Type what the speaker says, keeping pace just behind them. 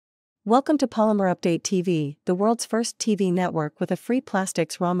Welcome to Polymerupdate TV, the world's first TV network with a free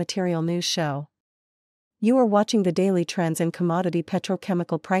plastics raw material news show. You are watching the daily trends in commodity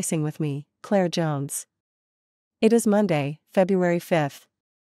petrochemical pricing with me, Claire Jones. It is Monday, February 5th.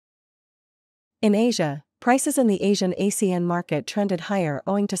 In Asia, prices in the Asian ASEAN market trended higher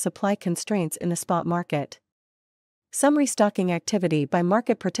owing to supply constraints in the spot market. Some restocking activity by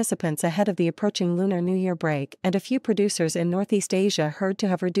market participants ahead of the approaching Lunar New Year break, and a few producers in Northeast Asia heard to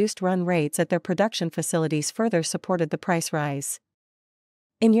have reduced run rates at their production facilities further supported the price rise.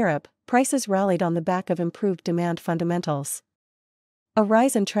 In Europe, prices rallied on the back of improved demand fundamentals. A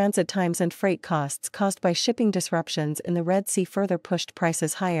rise in transit times and freight costs caused by shipping disruptions in the Red Sea further pushed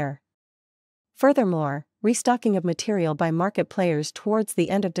prices higher. Furthermore, restocking of material by market players towards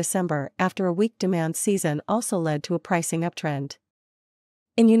the end of December after a weak demand season also led to a pricing uptrend.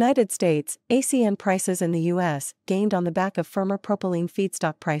 In United States, ASEAN prices in the U.S. gained on the back of firmer propylene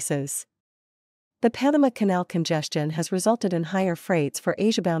feedstock prices. The Panama Canal congestion has resulted in higher freights for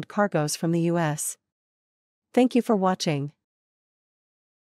Asia-bound cargoes from the U.S. Thank you for watching.